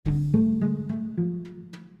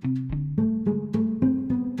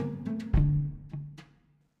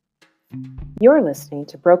You're listening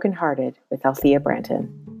to Broken Hearted with Althea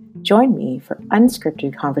Branton. Join me for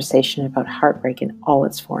unscripted conversation about heartbreak in all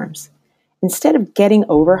its forms. Instead of getting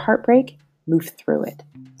over heartbreak, move through it.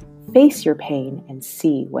 Face your pain and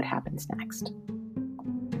see what happens next.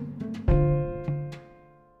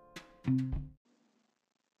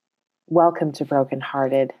 Welcome to Broken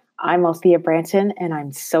Hearted. I'm Althea Branton, and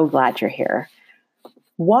I'm so glad you're here.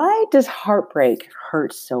 Why does heartbreak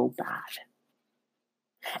hurt so bad?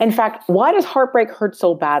 In fact, why does heartbreak hurt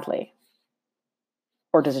so badly?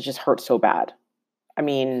 Or does it just hurt so bad? I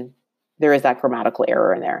mean, there is that grammatical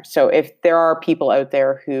error in there. So if there are people out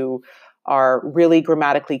there who are really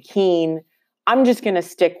grammatically keen, I'm just going to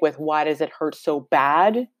stick with why does it hurt so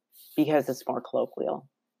bad? Because it's more colloquial.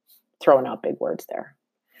 Throwing out big words there.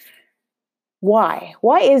 Why?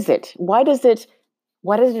 Why is it? Why does it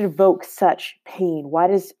evoke such pain?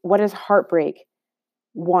 What does heartbreak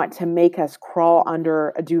want to make us crawl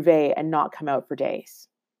under a duvet and not come out for days?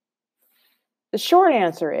 The short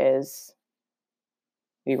answer is,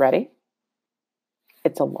 are you ready?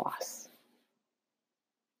 It's a loss.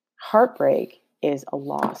 Heartbreak is a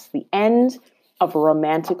loss. The end of a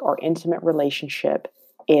romantic or intimate relationship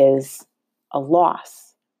is a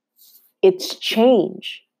loss. It's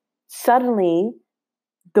change. Suddenly,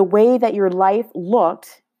 the way that your life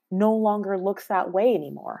looked no longer looks that way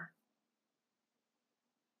anymore.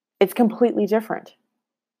 It's completely different.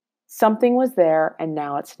 Something was there and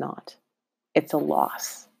now it's not. It's a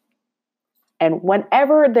loss. And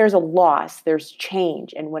whenever there's a loss, there's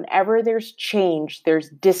change. And whenever there's change, there's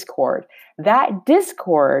discord. That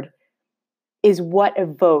discord is what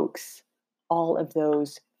evokes all of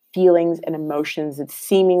those feelings and emotions that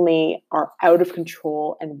seemingly are out of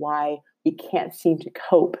control and why we can't seem to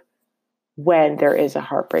cope when there is a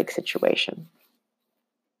heartbreak situation.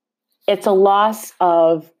 It's a loss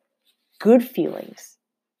of good feelings.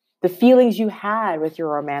 The feelings you had with your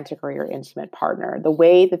romantic or your intimate partner, the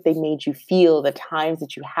way that they made you feel, the times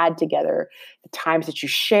that you had together, the times that you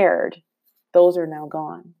shared, those are now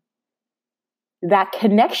gone. That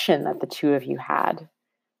connection that the two of you had,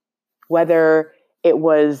 whether it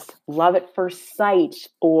was love at first sight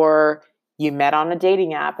or you met on a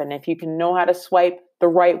dating app, and if you can know how to swipe the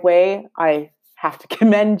right way, I have to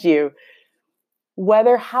commend you.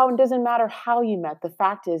 It doesn't matter how you met. The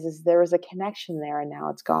fact is there was a connection there and now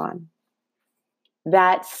it's gone.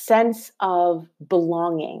 That sense of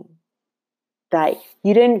belonging, that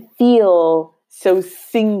you didn't feel so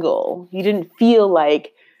single. You didn't feel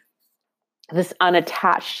like this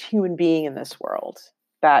unattached human being in this world.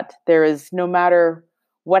 That there is, no matter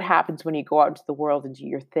what happens when you go out into the world and do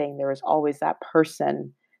your thing, there is always that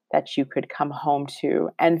person that you could come home to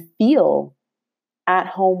and feel at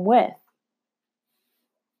home with.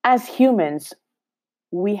 As humans,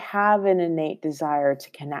 we have an innate desire to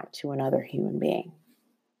connect to another human being.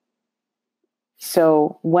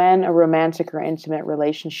 So when a romantic or intimate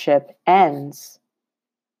relationship ends,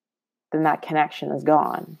 then that connection is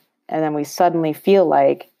gone. And then we suddenly feel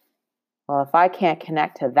like, well, if I can't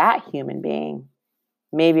connect to that human being,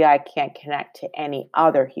 maybe I can't connect to any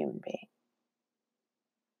other human being.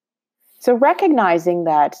 So recognizing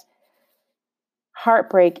that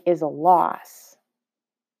heartbreak is a loss,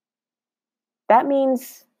 that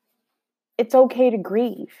means it's okay to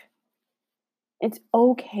grieve. It's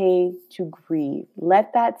okay to grieve.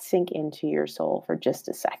 Let that sink into your soul for just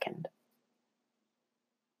a second.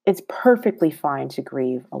 It's perfectly fine to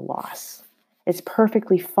grieve a loss. It's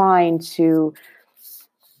perfectly fine to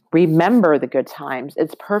remember the good times.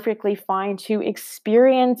 It's perfectly fine to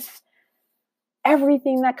experience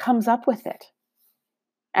everything that comes up with it.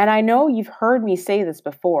 And I know you've heard me say this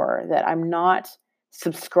before, that I'm not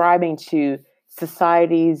subscribing to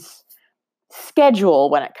society's schedule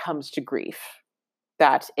when it comes to grief.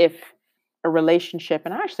 That if a relationship,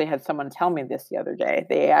 and I actually had someone tell me this the other day,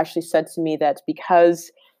 they actually said to me that because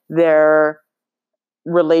their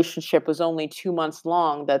relationship was only 2 months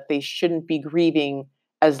long, that they shouldn't be grieving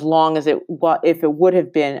as long as if it would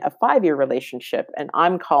have been a 5-year relationship. And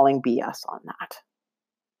I'm calling BS on that.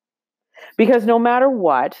 Because no matter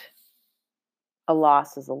what, a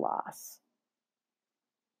loss is a loss.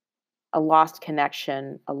 A lost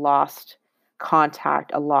connection, a lost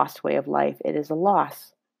contact, a lost way of life. It is a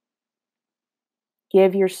loss.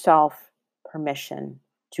 Give yourself permission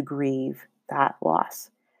to grieve that loss.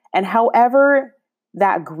 And however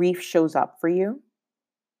that grief shows up for you,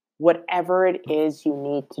 whatever it is you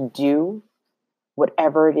need to do,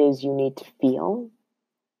 whatever it is you need to feel,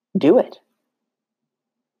 do it.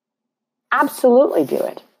 Absolutely do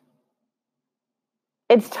it.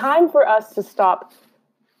 It's time for us to stop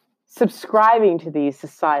subscribing to these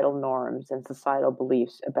societal norms and societal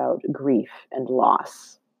beliefs about grief and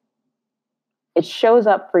loss. It shows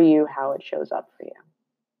up for you how it shows up for you.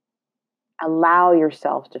 Allow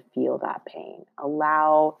yourself to feel that pain.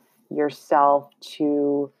 Allow yourself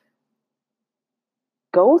to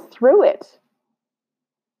go through it.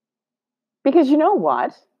 Because you know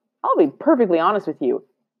what? I'll be perfectly honest with you.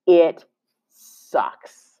 It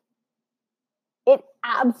sucks. It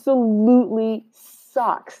absolutely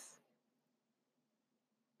sucks.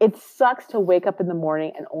 It sucks to wake up in the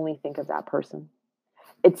morning and only think of that person.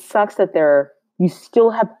 It sucks that you still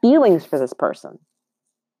have feelings for this person.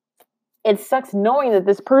 It sucks knowing that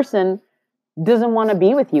this person doesn't want to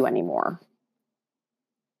be with you anymore.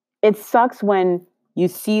 It sucks when you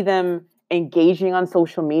see them engaging on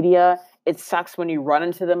social media. It sucks when you run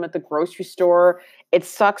into them at the grocery store. It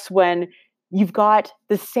sucks when you've got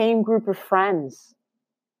the same group of friends,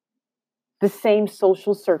 the same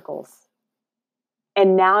social circles.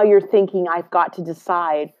 And now you're thinking, I've got to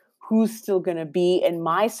decide who's still going to be in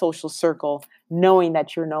my social circle, knowing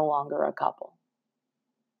that you're no longer a couple.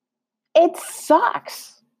 It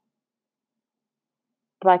sucks.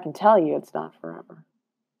 But I can tell you it's not forever.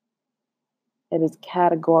 It is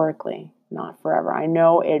categorically not forever. I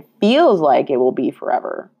know it feels like it will be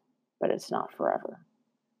forever, but it's not forever.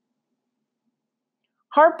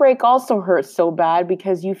 Heartbreak also hurts so bad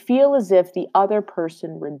because you feel as if the other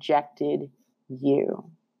person rejected you.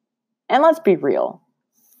 And let's be real.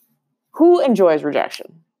 Who enjoys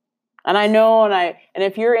rejection? And I know, and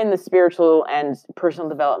if you're in the spiritual and personal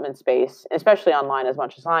development space, especially online as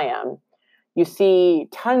much as I am, you see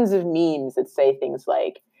tons of memes that say things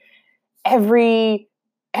like, every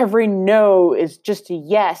no is just a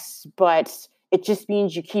yes, but it just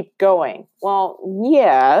means you keep going. Well,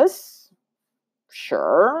 yes,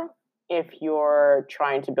 sure. If you're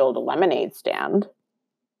trying to build a lemonade stand,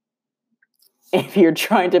 if you're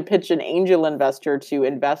trying to pitch an angel investor to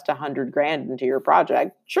invest $100,000 into your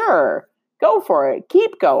project, sure, go for it.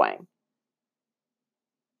 Keep going.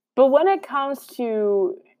 But when it comes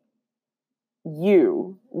to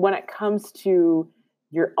you, when it comes to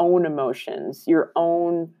your own emotions, your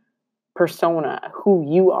own persona, who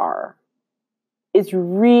you are, it's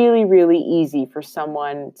really, really easy for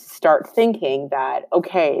someone to start thinking that,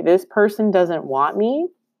 okay, this person doesn't want me.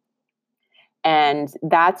 And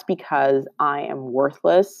that's because I am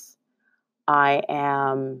worthless. I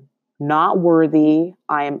am not worthy.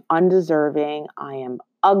 I am undeserving. I am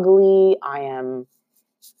ugly. I am,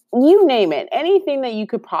 you name it, anything that you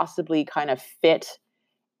could possibly kind of fit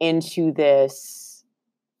into this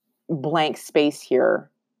blank space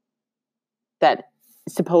here that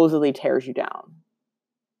supposedly tears you down.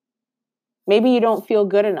 Maybe you don't feel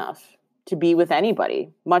good enough to be with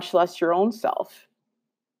anybody, much less your own self.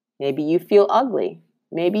 Maybe you feel ugly.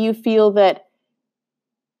 Maybe you feel that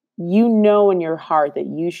you know in your heart that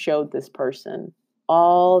you showed this person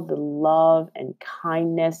all the love and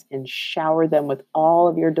kindness and showered them with all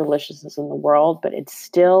of your deliciousness in the world, but it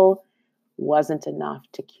still wasn't enough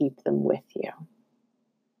to keep them with you.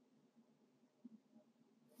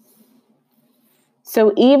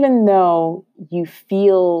 So even though you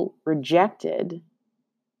feel rejected,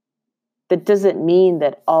 that doesn't mean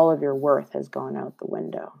that all of your worth has gone out the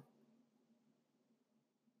window.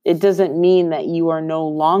 It doesn't mean that you are no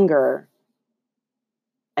longer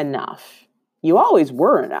enough. You always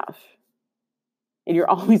were enough. And you're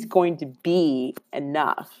always going to be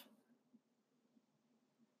enough.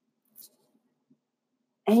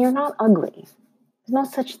 And you're not ugly. There's no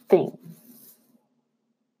such thing.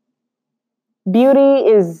 Beauty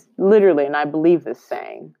is literally, and I believe this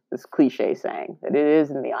saying, this cliche saying, that it is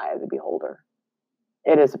in the eye of the beholder.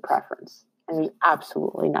 It is a preference. And there's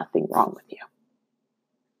absolutely nothing wrong with you.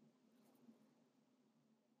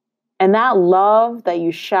 And that love that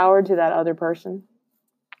you showered to that other person,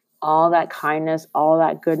 all that kindness, all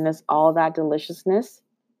that goodness, all that deliciousness,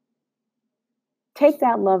 take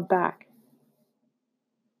that love back.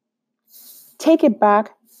 Take it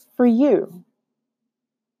back for you.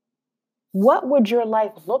 What would your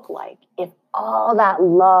life look like if all that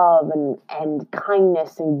love and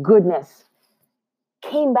kindness and goodness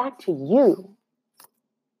came back to you?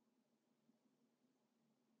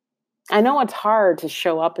 I know it's hard to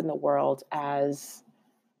show up in the world as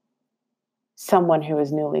someone who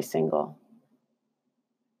is newly single.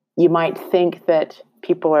 You might think that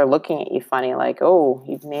people are looking at you funny, like, oh,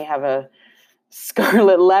 you may have a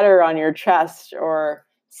scarlet letter on your chest or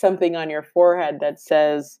something on your forehead that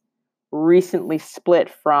says, recently split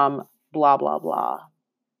from blah, blah, blah.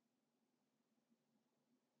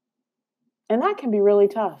 And that can be really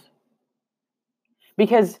tough.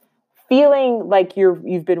 Because feeling like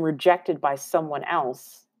you've been rejected by someone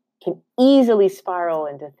else can easily spiral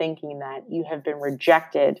into thinking that you have been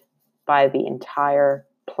rejected by the entire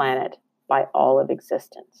planet, by all of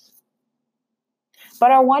existence.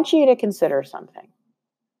 But I want you to consider something.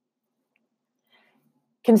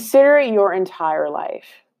 Consider your entire life.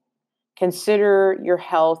 Consider your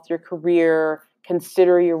health, your career,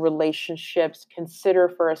 consider your relationships, consider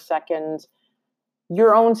for a second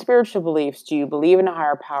your own spiritual beliefs. Do you believe in a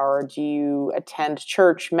higher power? Do you attend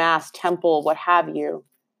church, mass, temple, what have you?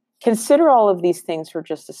 Consider all of these things for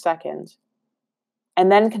just a second, and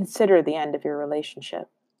then consider the end of your relationship.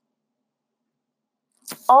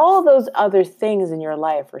 All those other things in your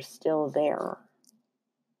life are still there.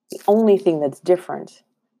 The only thing that's different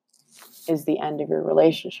is the end of your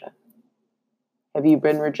relationship. Have you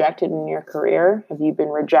been rejected in your career? Have you been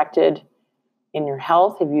rejected in your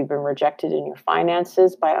health? Have you been rejected in your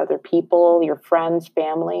finances by other people, your friends,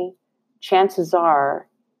 family? Chances are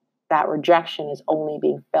that rejection is only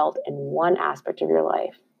being felt in one aspect of your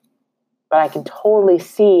life. But I can totally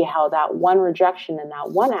see how that one rejection in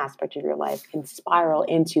that one aspect of your life can spiral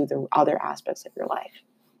into the other aspects of your life.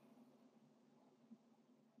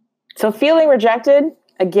 So feeling rejected,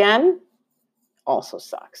 again, also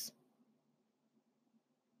sucks.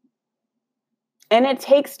 And it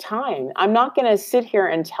takes time. I'm not going to sit here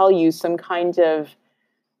and tell you some kind of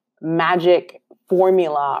magic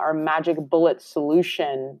formula or magic bullet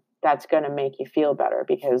solution that's going to make you feel better.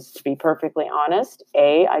 Because to be perfectly honest,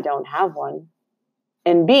 A, I don't have one.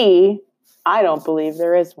 And B, I don't believe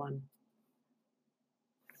there is one.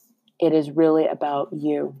 It is really about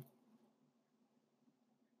you.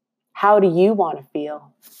 How do you want to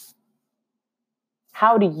feel?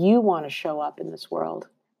 How do you want to show up in this world?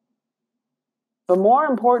 But more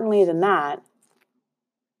importantly than that,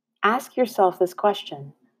 ask yourself this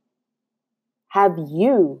question. Have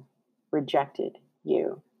you rejected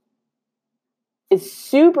you? It's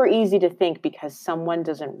super easy to think because someone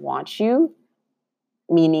doesn't want you,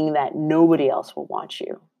 meaning that nobody else will want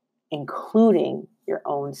you, including your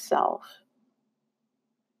own self.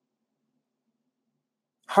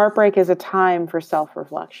 Heartbreak is a time for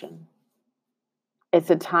self-reflection. It's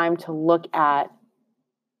a time to look at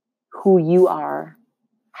who you are,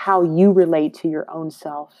 how you relate to your own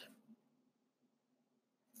self.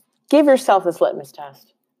 Give yourself this litmus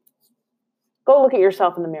test. Go look at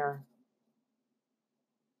yourself in the mirror.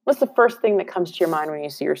 What's the first thing that comes to your mind when you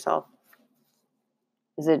see yourself?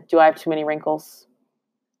 Is it, do I have too many wrinkles?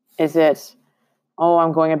 Is it, oh,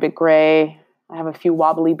 I'm going a bit gray. I have a few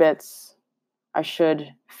wobbly bits. I should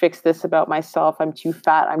fix this about myself. I'm too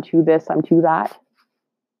fat. I'm too this. I'm too that.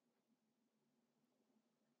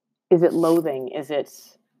 Is it loathing? Is it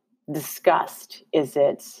disgust? Is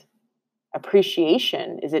it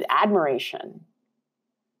appreciation? Is it admiration?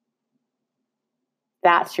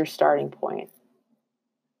 That's your starting point.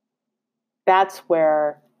 That's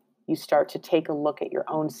where you start to take a look at your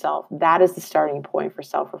own self. That is the starting point for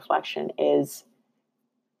self-reflection, is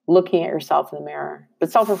looking at yourself in the mirror.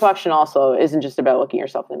 But self-reflection also isn't just about looking at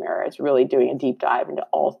yourself in the mirror. It's really doing a deep dive into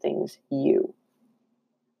all things you.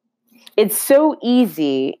 It's so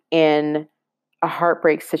easy in a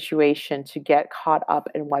heartbreak situation to get caught up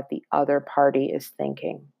in what the other party is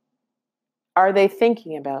thinking. Are they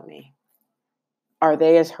thinking about me? Are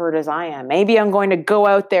they as hurt as I am? Maybe I'm going to go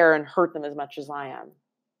out there and hurt them as much as I am.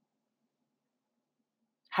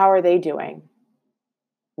 How are they doing?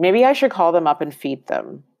 Maybe I should call them up and feed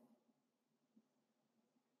them.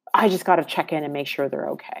 I just got to check in and make sure they're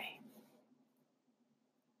okay.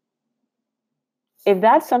 If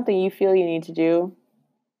that's something you feel you need to do,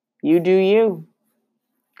 you do you.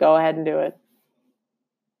 Go ahead and do it.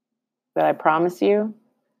 But I promise you,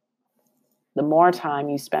 the more time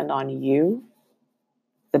you spend on you,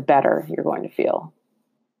 the better you're going to feel.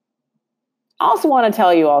 I also want to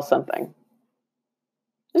tell you all something.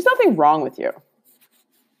 There's nothing wrong with you.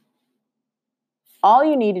 All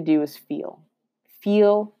you need to do is feel.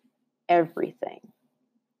 Feel everything.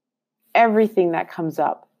 Everything that comes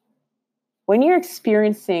up. When you're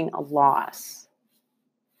experiencing a loss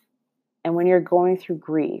and when you're going through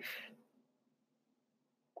grief,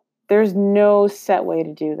 there's no set way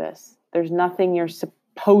to do this. There's nothing you're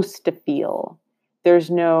supposed to feel.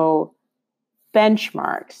 There's no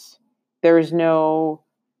benchmarks. There's no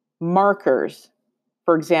markers.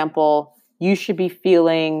 For example, you should be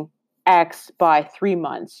feeling X by 3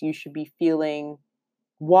 months. You should be feeling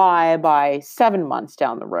Y by 7 months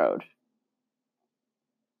down the road.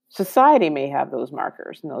 Society may have those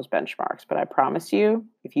markers and those benchmarks, but I promise you,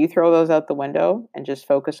 if you throw those out the window and just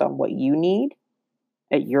focus on what you need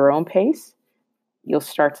at your own pace, you'll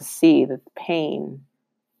start to see that the pain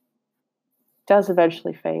does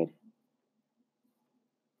eventually fade.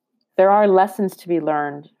 There are lessons to be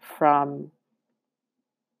learned from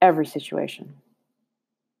every situation.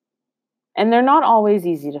 And they're not always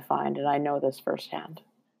easy to find, and I know this firsthand.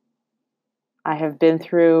 I have been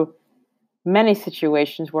through many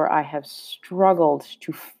situations where I have struggled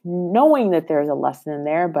to knowing that there's a lesson in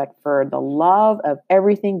there, but for the love of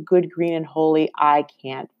everything good, green, and holy, I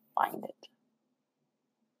can't find it.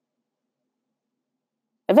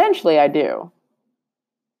 Eventually, I do.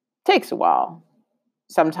 Takes a while.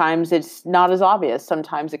 Sometimes it's not as obvious.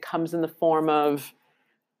 Sometimes it comes in the form of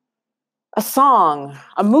a song,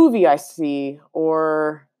 a movie I see,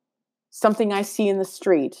 or something I see in the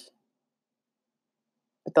street.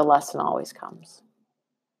 But the lesson always comes.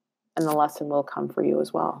 And the lesson will come for you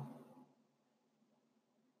as well.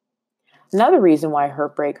 Another reason why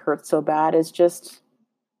heartbreak hurts so bad is just,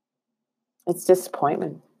 it's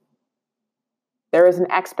disappointment. There is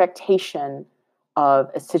an expectation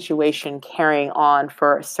of a situation carrying on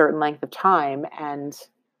for a certain length of time, and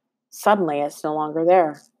suddenly it's no longer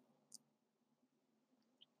there.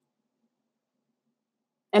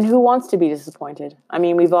 And who wants to be disappointed? I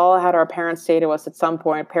mean, we've all had our parents say to us at some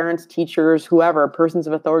point, parents, teachers, whoever, persons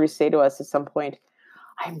of authority say to us at some point,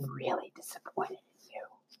 I'm really disappointed in you.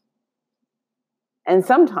 And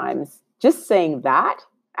sometimes just saying that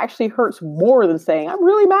actually hurts more than saying, I'm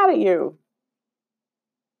really mad at you.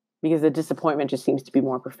 Because the disappointment just seems to be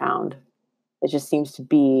more profound. It just seems to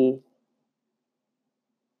be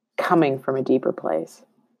coming from a deeper place.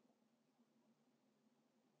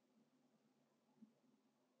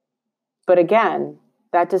 But again,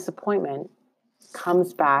 that disappointment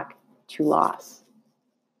comes back to loss.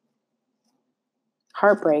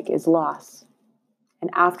 Heartbreak is loss.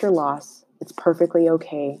 And after loss, it's perfectly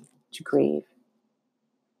okay to grieve.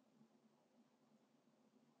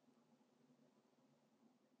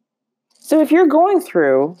 So if you're going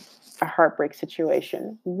through a heartbreak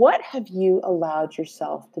situation, what have you allowed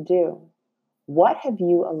yourself to do? What have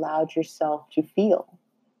you allowed yourself to feel?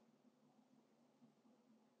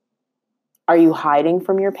 Are you hiding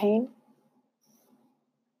from your pain?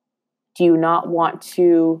 Do you not want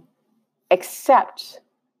to accept,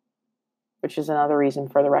 which is another reason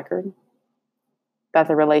for the record, that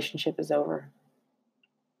the relationship is over?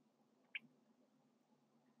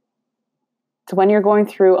 So when you're going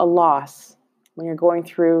through a loss, when you're going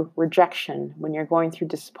through rejection, when you're going through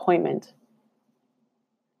disappointment,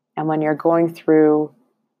 and when you're going through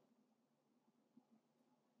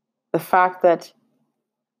the fact that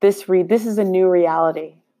this is a new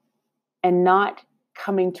reality, and not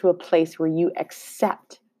coming to a place where you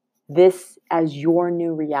accept this as your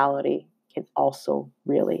new reality can also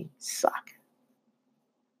really suck.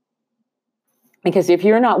 Because if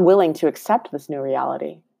you're not willing to accept this new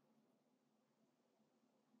reality,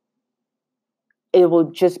 it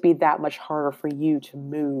will just be that much harder for you to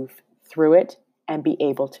move through it and be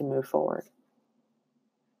able to move forward.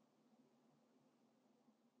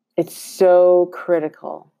 It's so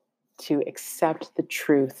critical to accept the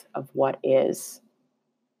truth of what is.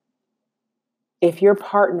 If your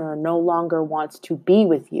partner no longer wants to be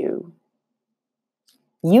with you,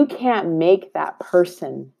 you can't make that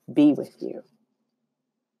person be with you.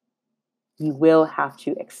 You will have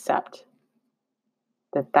to accept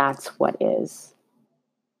that that's what is.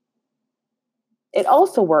 It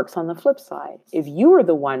also works on the flip side. If you are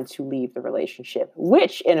the one to leave the relationship,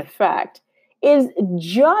 which in effect is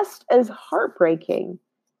just as heartbreaking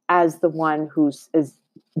as the one who's is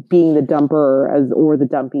being the dumper or the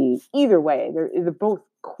dumpy, either way, they're both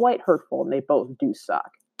quite hurtful and they both do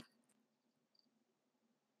suck.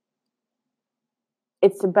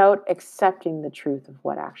 It's about accepting the truth of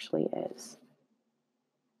what actually is.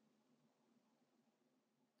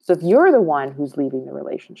 So if you're the one who's leaving the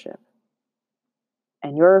relationship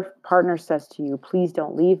and your partner says to you, please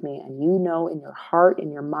don't leave me, and you know in your heart,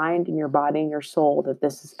 in your mind, in your body, in your soul that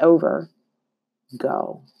this is over,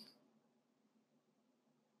 go.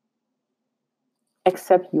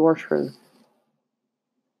 Accept your truth.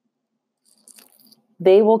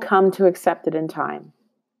 They will come to accept it in time.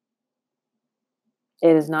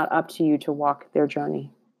 It is not up to you to walk their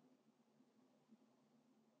journey.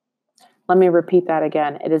 Let me repeat that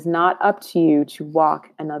again. It is not up to you to walk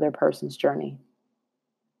another person's journey.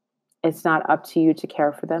 It's not up to you to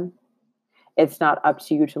care for them. It's not up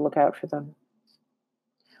to you to look out for them.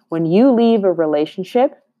 When you leave a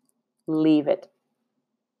relationship, leave it.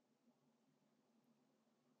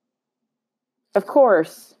 Of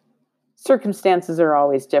course, circumstances are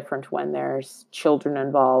always different when there's children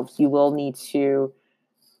involved. You will need to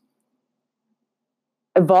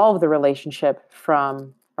evolve the relationship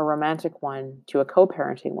from a romantic one to a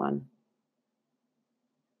co-parenting one.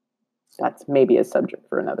 That's maybe a subject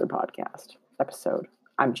for another podcast episode.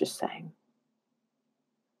 I'm just saying.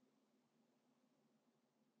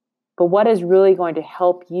 But what is really going to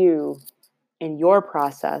help you in your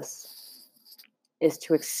process is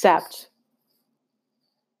to accept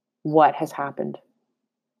what has happened.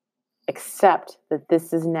 Accept that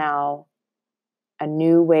this is now a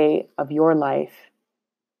new way of your life.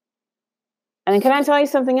 And then can I tell you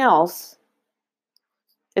something else?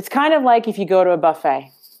 It's kind of like if you go to a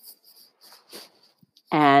buffet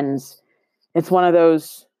and it's one of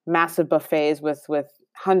those massive buffets with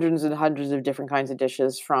hundreds and hundreds of different kinds of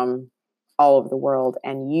dishes from all over the world,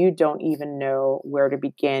 and you don't even know where to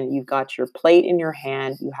begin. You've got your plate in your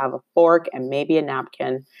hand, you have a fork and maybe a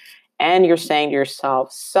napkin, and you're saying to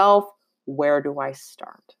yourself, self, where do I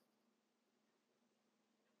start?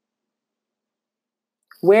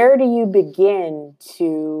 Where do you begin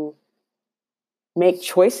to make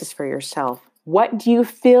choices for yourself? What do you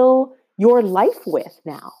fill your life with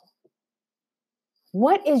now?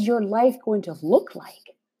 What is your life going to look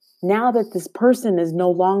like now that this person is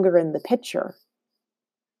no longer in the picture?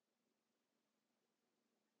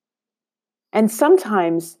 And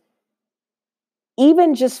sometimes,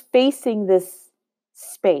 even just facing this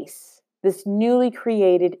space, this newly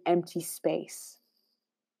created empty space,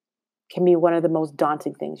 can be one of the most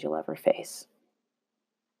daunting things you'll ever face.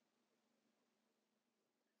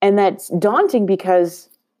 And that's daunting because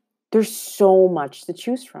there's so much to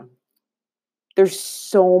choose from. There's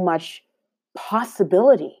so much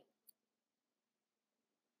possibility.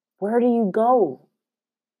 Where do you go?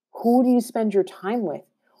 Who do you spend your time with?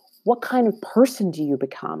 What kind of person do you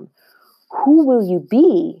become? Who will you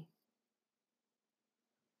be?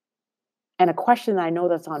 And a question that I know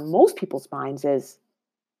that's on most people's minds is,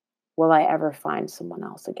 will I ever find someone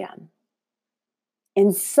else again?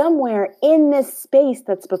 And somewhere in this space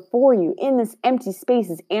that's before you, in this empty space,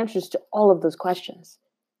 is answers to all of those questions.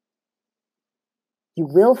 You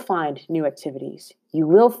will find new activities. You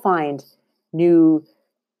will find new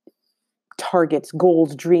targets,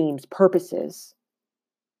 goals, dreams, purposes.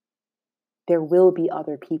 There will be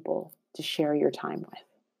other people to share your time with.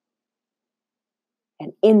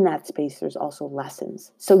 And in that space, there's also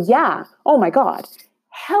lessons. So yeah, oh my God,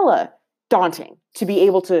 hella daunting to be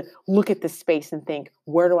able to look at this space and think,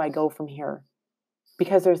 where do I go from here?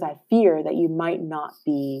 Because there's that fear that you might not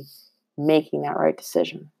be making that right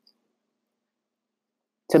decision.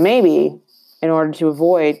 So maybe in order to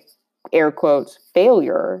avoid, air quotes,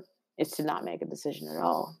 failure, is to not make a decision at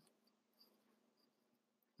all.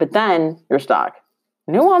 But then you're stuck.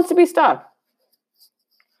 And who wants to be stuck?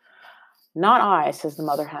 Not I, says the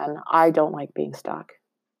mother hen. I don't like being stuck.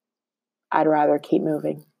 I'd rather keep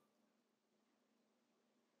moving.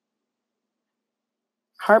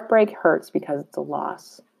 Heartbreak hurts because it's a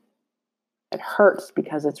loss. It hurts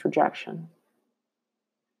because it's rejection.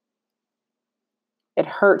 It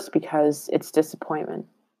hurts because it's disappointment.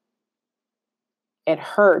 It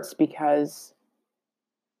hurts because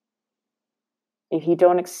if you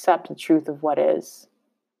don't accept the truth of what is,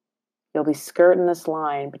 you'll be skirting this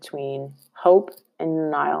line between hope and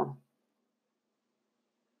denial.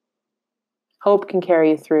 Hope can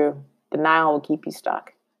carry you through. Denial will keep you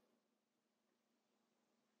stuck.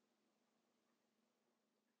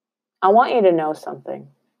 I want you to know something.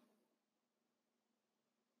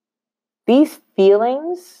 These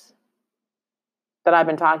feelings that I've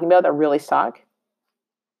been talking about that really suck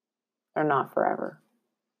are not forever.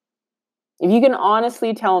 If you can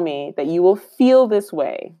honestly tell me that you will feel this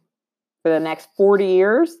way for the next 40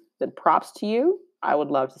 years, then props to you. I would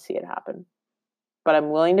love to see it happen. But I'm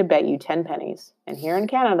willing to bet you 10 pennies. And here in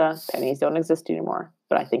Canada, pennies don't exist anymore.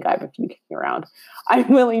 But I think I have a few kicking around. I'm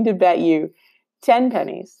willing to bet you 10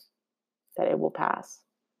 pennies that it will pass.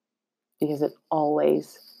 Because it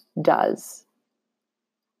always does.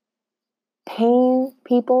 Pain,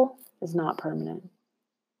 people, is not permanent.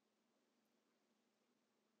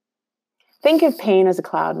 Think of pain as a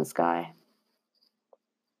cloud in the sky.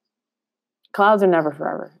 Clouds are never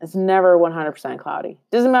forever. It's never 100% cloudy.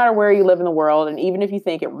 Doesn't matter where you live in the world, and even if you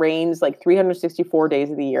think it rains like 364 days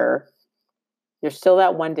of the year, there's still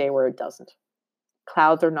that one day where it doesn't.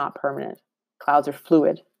 Clouds are not permanent. Clouds are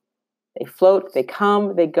fluid. They float, they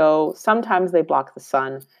come, they go. Sometimes they block the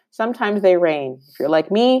sun. Sometimes they rain. If you're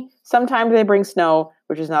like me, sometimes they bring snow,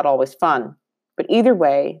 which is not always fun. But either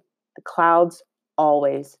way, the clouds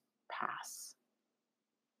always pass.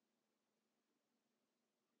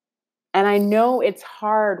 And I know it's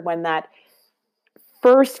hard when that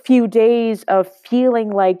first few days of feeling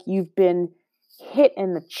like you've been hit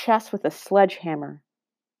in the chest with a sledgehammer,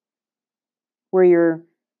 where you're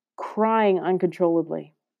crying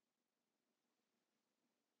uncontrollably.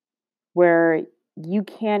 where you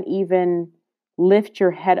can't even lift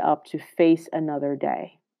your head up to face another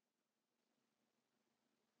day.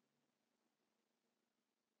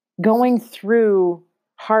 Going through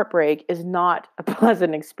heartbreak is not a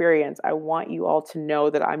pleasant experience. I want you all to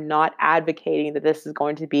know that I'm not advocating that this is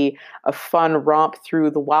going to be a fun romp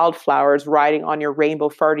through the wildflowers riding on your rainbow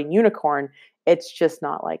farting unicorn. It's just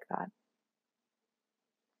not like that.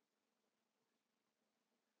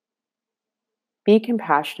 Be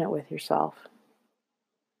compassionate with yourself.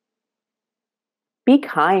 Be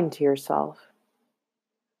kind to yourself.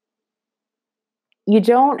 You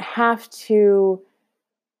don't have to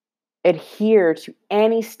adhere to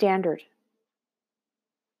any standard.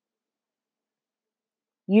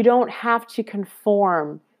 You don't have to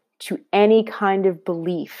conform to any kind of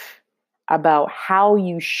belief about how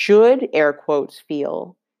you should, air quotes,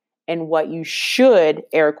 feel and what you should,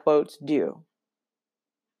 air quotes, do.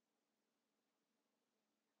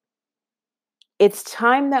 It's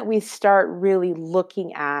time that we start really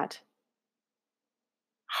looking at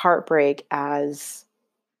heartbreak as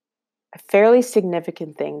a fairly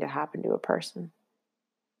significant thing to happen to a person.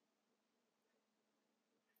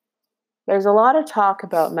 There's a lot of talk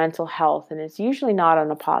about mental health, and it's usually not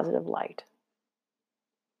on a positive light.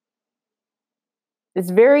 It's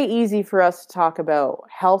very easy for us to talk about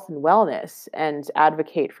health and wellness and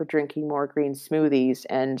advocate for drinking more green smoothies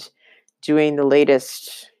and doing the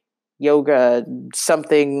latest yoga,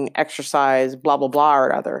 something, exercise, blah, blah, blah,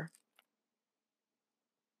 or other.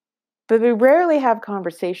 But we rarely have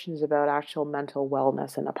conversations about actual mental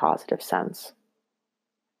wellness in a positive sense.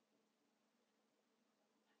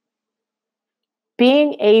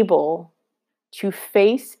 Being able to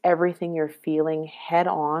face everything you're feeling head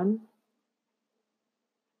on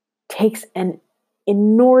takes an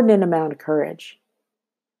inordinate amount of courage.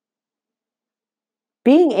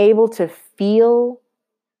 Being able to feel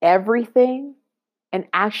everything and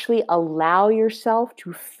actually allow yourself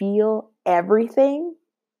to feel everything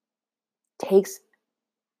takes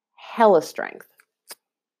hella strength.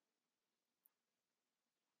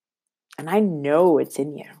 And I know it's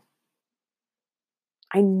in you.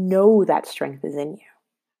 I know that strength is in you.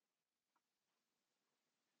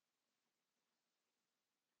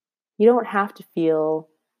 You don't have to feel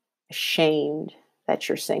ashamed that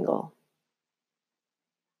you're single.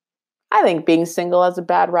 I think being single has a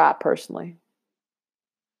bad rap, personally.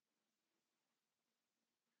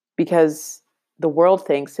 Because the world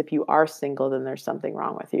thinks if you are single, then there's something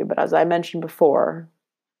wrong with you. But as I mentioned before,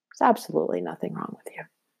 there's absolutely nothing wrong with you.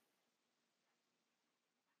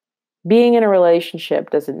 Being in a relationship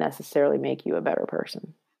doesn't necessarily make you a better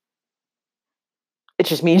person. It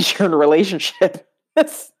just means you're in a relationship.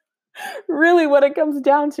 That's really what it comes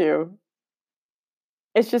down to.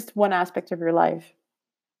 It's just one aspect of your life.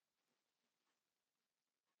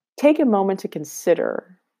 Take a moment to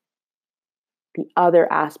consider the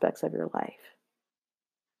other aspects of your life.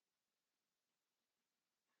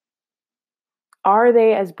 Are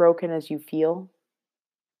they as broken as you feel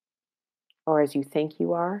or as you think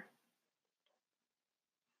you are?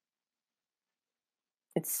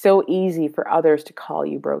 It's so easy for others to call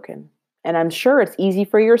you broken. And I'm sure it's easy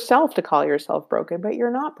for yourself to call yourself broken, but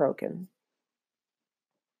you're not broken.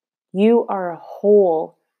 You are a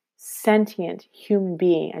whole, sentient human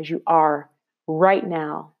being as you are right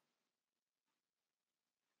now.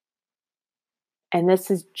 And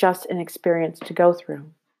this is just an experience to go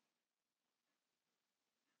through.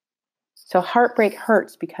 So heartbreak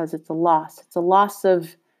hurts because it's a loss. It's a loss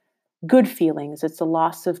of good feelings. It's a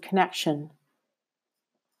loss of connection.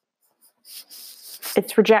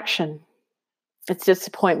 It's rejection. It's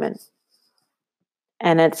disappointment.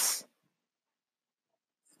 And it's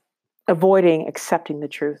avoiding accepting the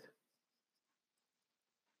truth.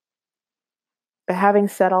 But having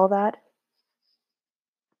said all that,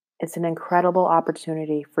 it's an incredible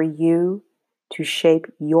opportunity for you to shape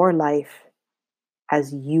your life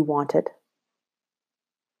as you want it.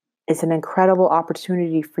 It's an incredible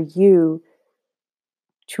opportunity for you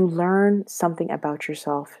to learn something about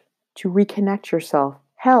yourself, to reconnect yourself.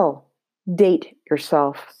 Hell, date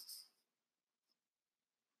yourself.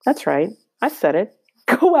 That's right. I said it.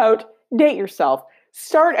 Go out, date yourself.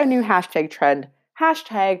 Start a new hashtag trend.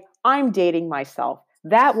 Hashtag I'm dating myself.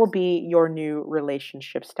 That will be your new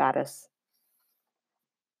relationship status.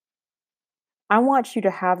 I want you to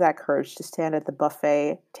have that courage to stand at the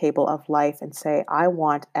buffet table of life and say, I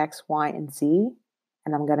want X, Y, and Z,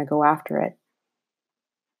 and I'm going to go after it.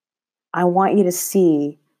 I want you to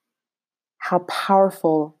see how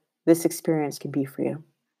powerful this experience can be for you.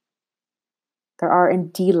 There are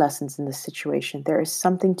indeed lessons in this situation. There is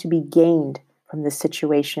something to be gained from this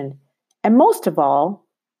situation. And most of all,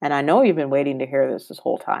 And I know you've been waiting to hear this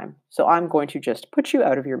whole time, so I'm going to just put you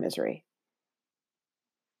out of your misery.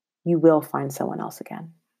 You will find someone else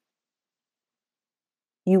again.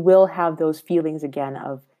 You will have those feelings again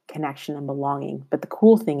of connection and belonging. But the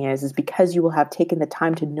cool thing is because you will have taken the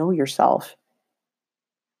time to know yourself,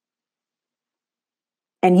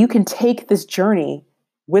 and you can take this journey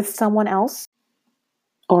with someone else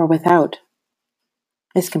or without.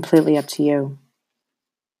 It's completely up to you.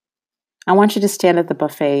 I want you to stand at the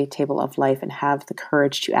buffet table of life and have the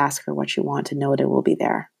courage to ask her what you want, to know that it will be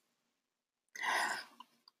there.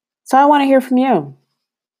 So I want to hear from you.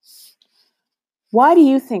 Why do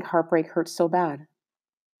you think heartbreak hurts so bad?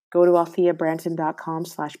 Go to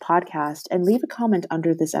altheabranton.com/podcast and leave a comment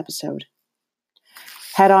under this episode.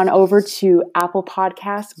 Head on over to Apple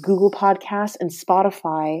Podcasts, Google Podcasts, and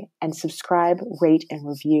Spotify and subscribe, rate, and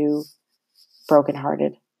review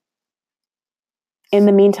Brokenhearted. In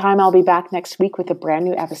the meantime, I'll be back next week with a brand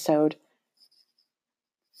new episode.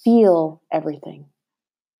 Feel everything.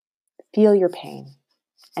 Feel your pain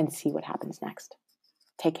and see what happens next.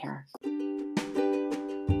 Take care.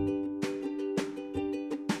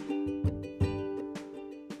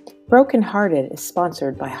 Brokenhearted is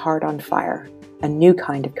sponsored by Heart on Fire, a new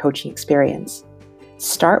kind of coaching experience.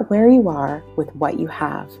 Start where you are with what you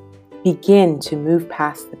have. Begin to move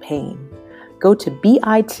past the pain. Go to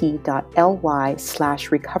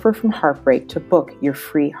bit.ly/recover from heartbreak to book your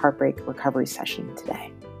free heartbreak recovery session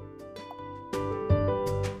today.